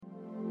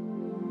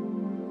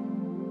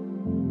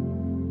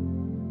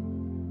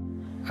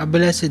A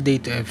blessed day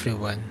to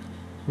everyone.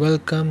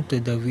 Welcome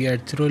to the We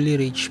Are Truly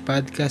Rich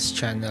podcast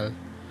channel.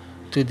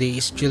 Today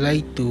is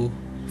July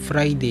 2,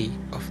 Friday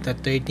of the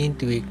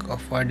 13th week of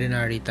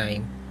Ordinary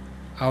Time.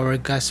 Our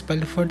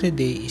Gospel for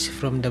today is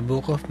from the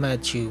book of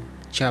Matthew,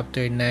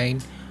 chapter 9,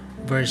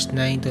 verse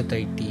 9 to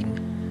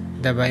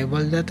 13. The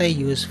Bible that I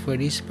use for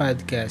this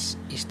podcast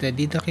is the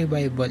Didache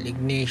Bible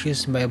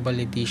Ignatius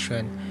Bible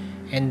Edition,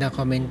 and the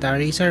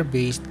commentaries are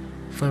based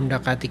from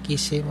the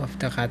Catechism of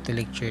the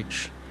Catholic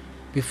Church.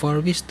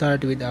 Before we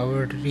start with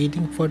our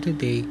reading for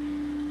today,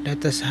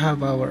 let us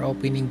have our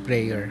opening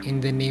prayer.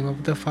 In the name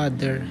of the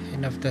Father,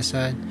 and of the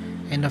Son,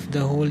 and of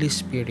the Holy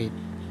Spirit.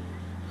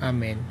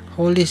 Amen.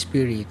 Holy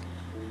Spirit,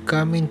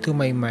 come into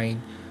my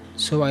mind,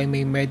 so I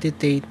may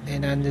meditate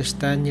and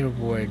understand your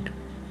word.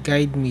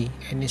 Guide me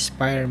and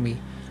inspire me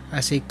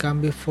as I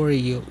come before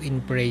you in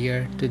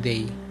prayer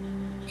today.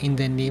 In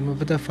the name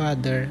of the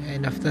Father,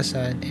 and of the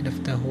Son, and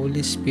of the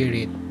Holy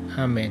Spirit.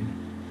 Amen.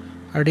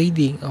 A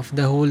reading of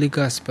the Holy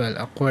Gospel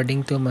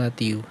according to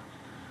Matthew.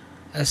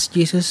 As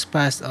Jesus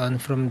passed on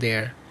from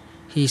there,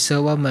 he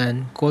saw a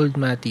man called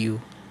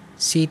Matthew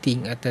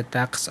sitting at the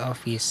tax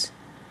office,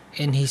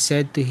 and he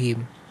said to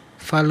him,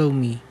 "Follow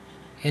me."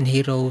 And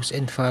he rose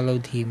and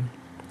followed him.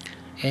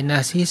 And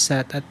as he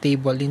sat at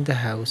table in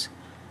the house,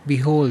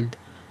 behold,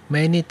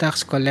 many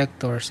tax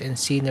collectors and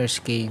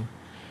sinners came,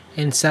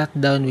 and sat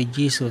down with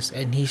Jesus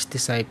and his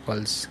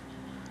disciples.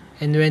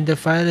 And when the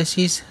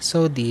Pharisees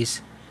saw this,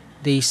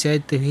 they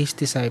said to his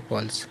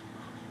disciples,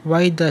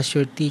 "Why does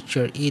your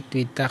teacher eat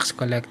with tax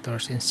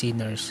collectors and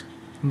sinners?"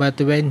 But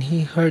when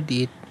he heard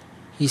it,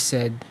 he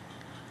said,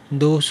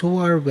 "Those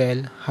who are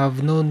well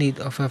have no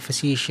need of a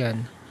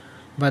physician,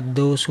 but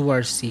those who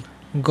are sick.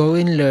 Go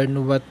and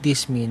learn what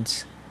this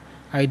means.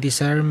 I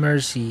desire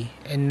mercy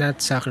and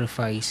not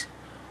sacrifice,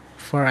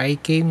 for I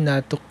came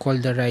not to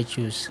call the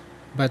righteous,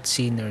 but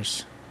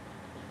sinners."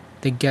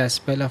 The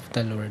Gospel of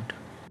the Lord.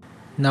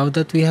 Now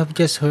that we have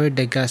just heard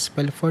the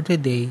Gospel for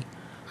today,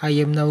 I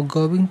am now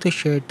going to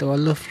share to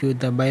all of you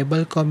the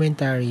Bible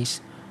commentaries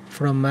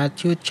from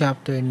Matthew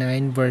chapter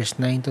 9 verse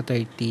 9 to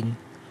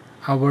 13.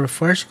 Our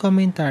first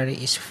commentary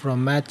is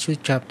from Matthew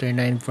chapter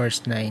 9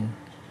 verse 9.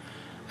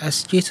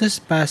 As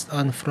Jesus passed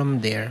on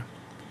from there,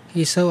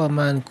 he saw a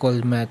man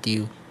called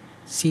Matthew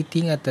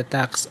sitting at the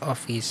tax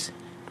office,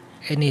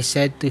 and he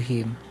said to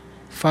him,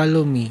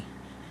 "Follow me."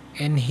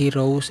 And he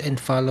rose and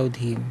followed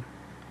him.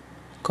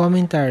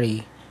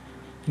 Commentary.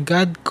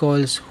 God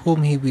calls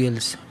whom He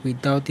wills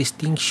without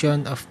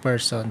distinction of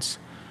persons.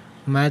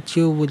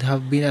 Matthew would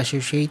have been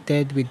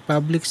associated with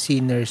public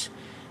sinners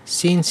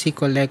since he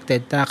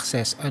collected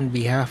taxes on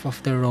behalf of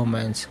the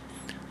Romans,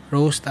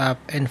 rose up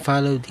and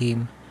followed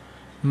him.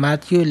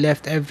 Matthew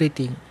left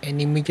everything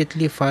and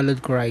immediately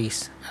followed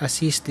Christ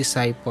as his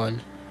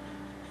disciple.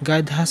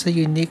 God has a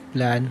unique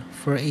plan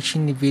for each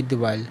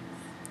individual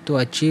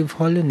to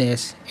achieve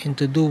holiness and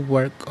to do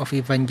work of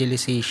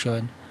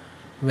evangelization.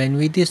 When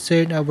we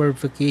discern our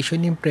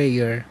vocation in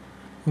prayer,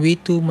 we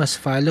too must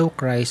follow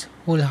Christ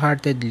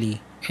wholeheartedly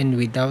and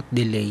without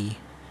delay.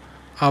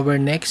 Our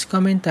next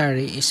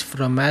commentary is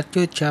from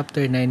Matthew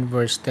chapter 9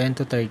 verse 10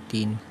 to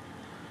 13.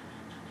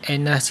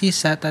 And as he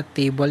sat at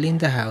table in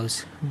the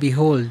house,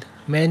 behold,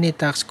 many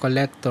tax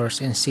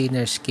collectors and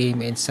sinners came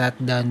and sat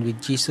down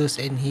with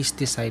Jesus and his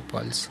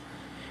disciples.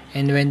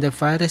 And when the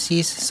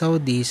Pharisees saw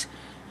this,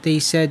 they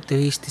said to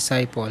his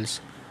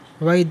disciples,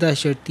 "Why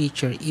does your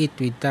teacher eat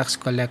with tax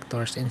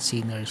collectors and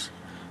sinners?"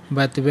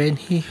 But when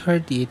he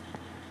heard it,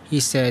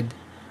 he said,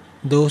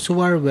 "Those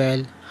who are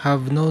well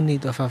have no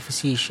need of a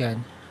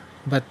physician,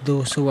 but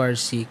those who are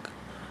sick.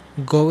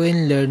 Go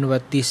and learn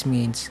what this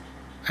means.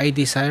 I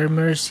desire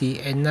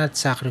mercy and not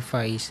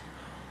sacrifice,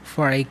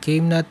 for I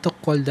came not to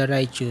call the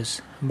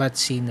righteous, but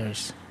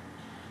sinners."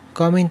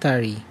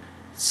 Commentary.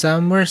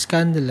 Some were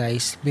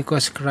scandalized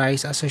because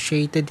Christ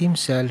associated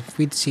himself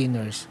with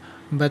sinners,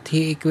 but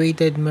he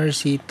equated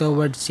mercy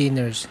toward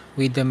sinners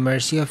with the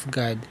mercy of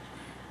God.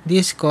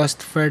 This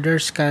caused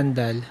further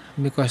scandal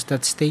because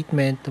that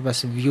statement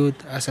was viewed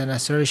as an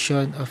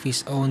assertion of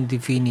his own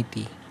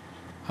divinity.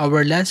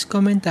 Our last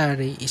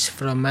commentary is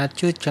from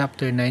Matthew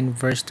chapter 9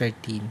 verse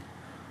 13.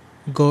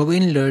 Go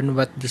and learn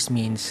what this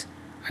means.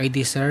 I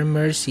desire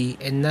mercy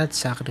and not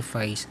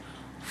sacrifice,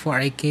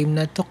 for I came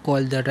not to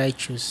call the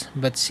righteous,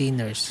 but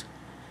sinners.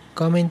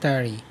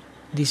 Commentary.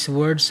 These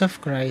words of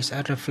Christ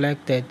are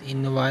reflected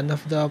in one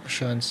of the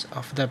options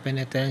of the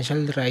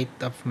penitential rite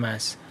of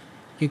Mass.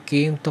 You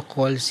came to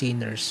call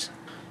sinners.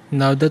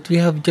 Now that we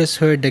have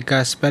just heard the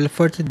Gospel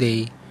for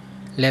today,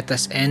 let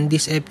us end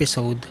this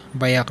episode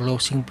by a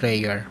closing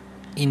prayer.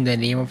 In the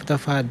name of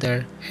the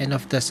Father, and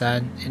of the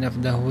Son, and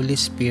of the Holy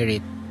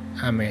Spirit.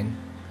 Amen.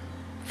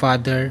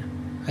 Father,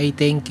 I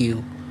thank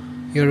you.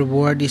 Your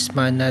word is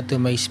manna to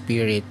my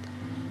spirit.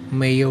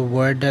 May your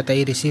word that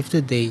I receive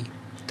today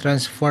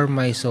transform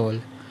my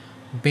soul.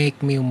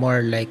 Make me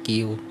more like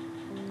you.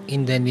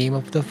 In the name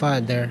of the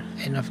Father,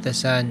 and of the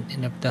Son,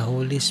 and of the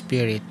Holy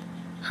Spirit.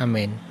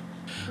 Amen.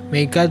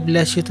 May God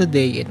bless you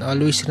today, and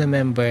always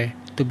remember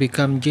to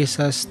become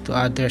Jesus to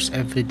others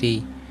every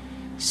day.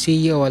 See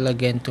you all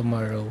again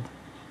tomorrow.